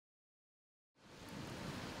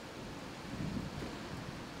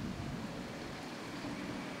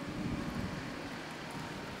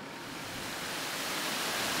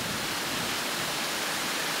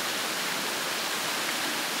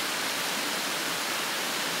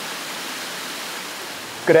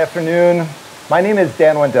Good afternoon. My name is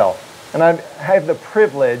Dan Wendell, and I have the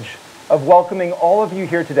privilege of welcoming all of you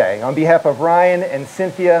here today on behalf of Ryan and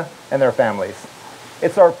Cynthia and their families.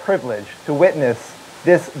 It's our privilege to witness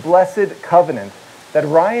this blessed covenant that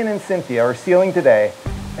Ryan and Cynthia are sealing today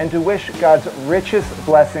and to wish God's richest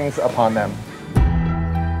blessings upon them.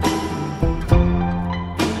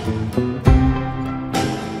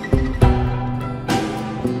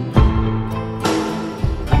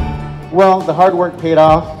 Well, the hard work paid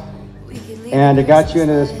off, and it got you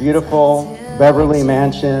into this beautiful Beverly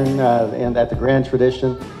mansion at the Grand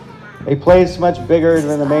Tradition, a place much bigger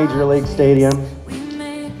than the Major League Stadium,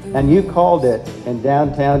 and you called it in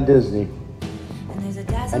downtown Disney,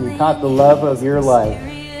 and you caught the love of your life,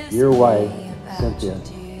 your wife, Cynthia.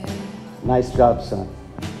 Nice job, son.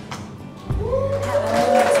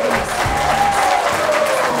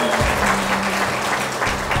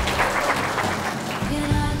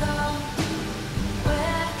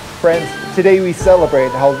 Friends, today we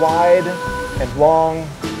celebrate how wide and long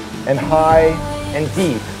and high and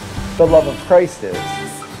deep the love of Christ is.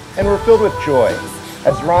 And we're filled with joy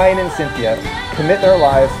as Ryan and Cynthia commit their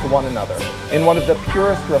lives to one another in one of the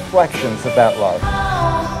purest reflections of that love.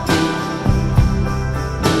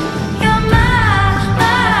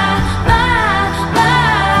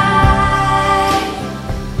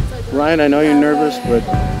 Ryan, I know you're nervous, but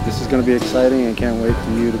this is going to be exciting and can't wait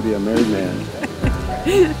for you to be a married man.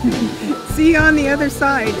 See you on the other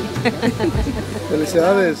side.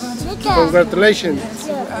 Felicidades. Congratulations.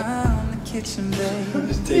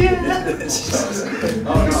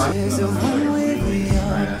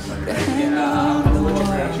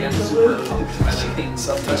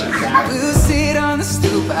 We'll sit on the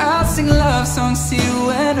stoop, I'll sing love songs to you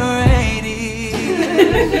when we're 80.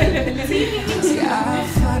 I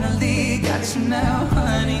finally got you now,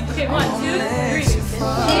 honey. Okay, 1, 2, 3.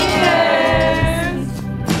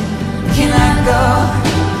 Can I go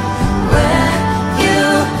where you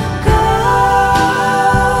go?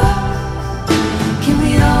 Can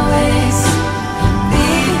we always be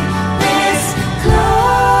this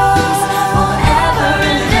close forever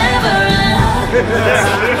and ever and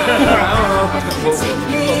ever? Take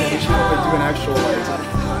me home. Do an actual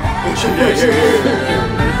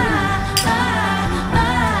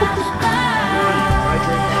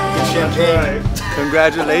Champagne.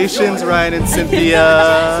 Congratulations, Ryan and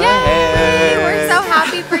Cynthia. Yay! We're so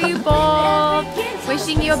happy for you both.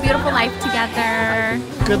 Wishing you a beautiful life together.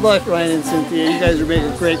 Good luck, Ryan and Cynthia. You guys are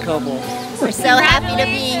making a great couple. We're so happy to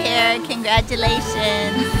be here.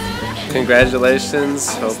 Congratulations.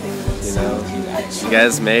 Congratulations. Hope you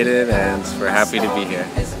guys made it, and we're happy to be here.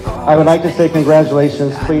 I would like to say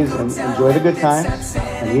congratulations. Please enjoy the good times,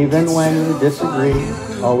 and even when you disagree,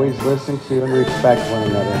 always listen to and respect one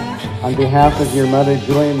another. On behalf of your mother,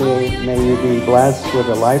 Julie, may you be blessed with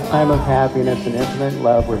a lifetime of happiness and infinite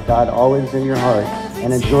love with God always in your heart,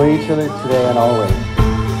 and enjoy each other today and always.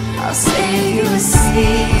 I'll save you a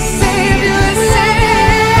seat. Save you a seat.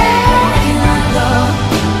 Can I go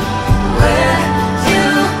where you?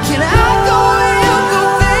 Can I go where you go,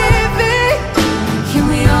 baby? Can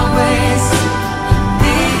we always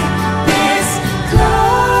be this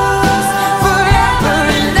close forever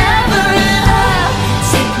and ever and ever?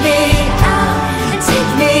 Take me out and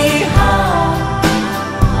take me home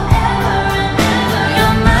forever and ever.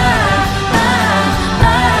 You're mine.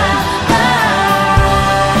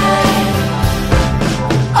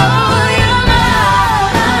 Oh, you're mine.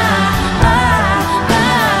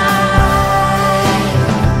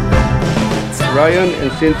 Ryan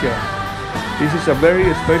and Cynthia, this is a very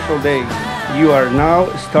special day. You are now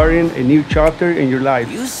starting a new chapter in your life.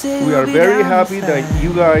 We are very happy that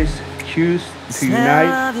you guys choose to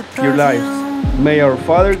unite your lives. May our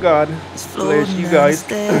Father God bless you guys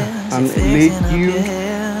and lead you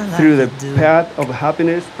through the path of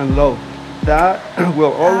happiness and love. That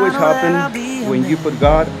will always happen when you put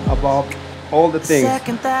God above all the things.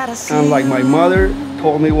 And like my mother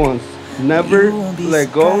told me once, never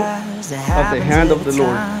let go of the hand of the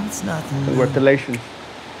Lord. Congratulations.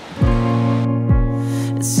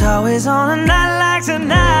 It's always on a night like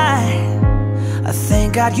tonight. I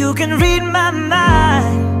thank God you can read my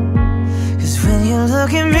mind. 'Cause when you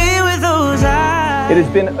look at me with those eyes. It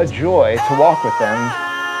has been a joy to walk with them,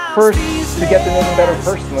 first to get to know them better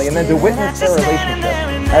personally, and then to witness their relationship.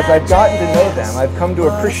 As I've gotten to know them, I've come to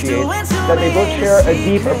appreciate that they both share a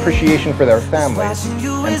deep appreciation for their families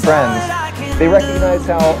and friends. They recognize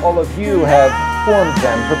how all of you have formed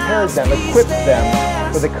them, prepared them, equipped them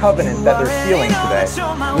for the covenant that they're sealing today.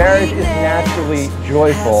 Marriage is naturally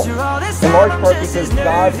joyful, in large part because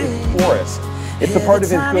God is for it. It's a part of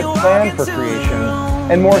His good plan for creation,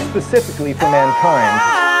 and more specifically for mankind.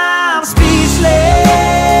 I'm speechless.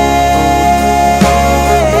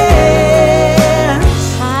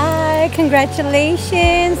 Hi,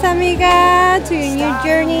 congratulations, amiga, to your new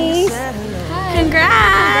journey.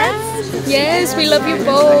 Congrats! Yes, we love you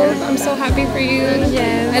both. I'm so happy for you.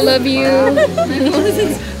 Yes. I love you.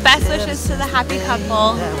 Best wishes to the happy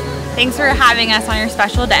couple. Thanks for having us on your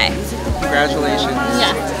special day. Congratulations.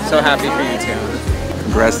 Yeah. So happy for you too.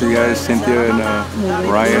 Congrats to you guys, Cynthia and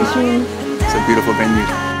Ryan. It's a beautiful venue.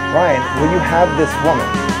 Ryan, will you have this woman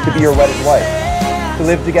to be your wedded wife, to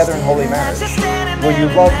live together in holy marriage? Will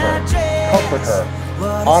you love her, comfort her,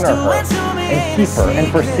 honor her, and keep her,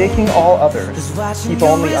 and forsaking all others, keep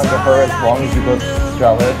only unto her as long as you both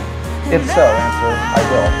shall live? If so, answer, I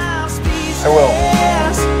will. I will.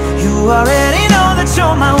 You already know that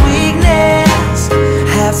you're my weakness.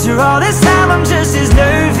 After all this time, I'm just as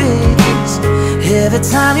nervous. Every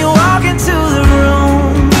time you walk into the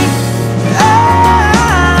room,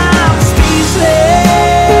 I'm speechless.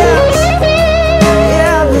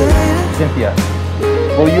 Yeah, baby. Cynthia,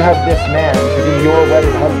 will you have this man to be your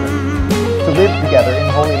wedded husband, to live together in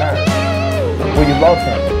holy marriage? Will you love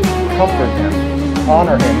him, comfort him,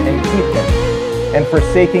 honor him, and keep him, and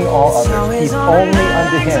forsaking all others, keep only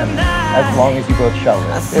unto him as long as you both shall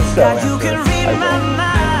live? If so, answer, I will.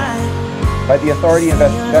 By the authority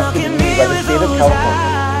invested in me by the state of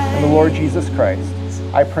California and the Lord Jesus Christ,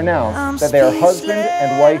 I pronounce that they are husband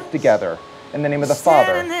and wife together, in the name of the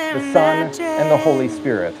Father, the Son, and the Holy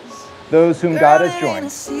Spirit. Those whom God has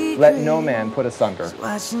joined, let no man put asunder.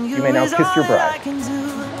 You may now kiss your bride.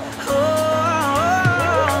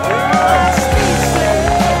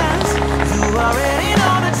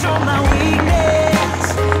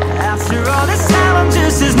 After all this time, I'm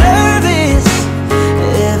just as nervous.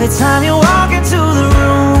 Every time you walk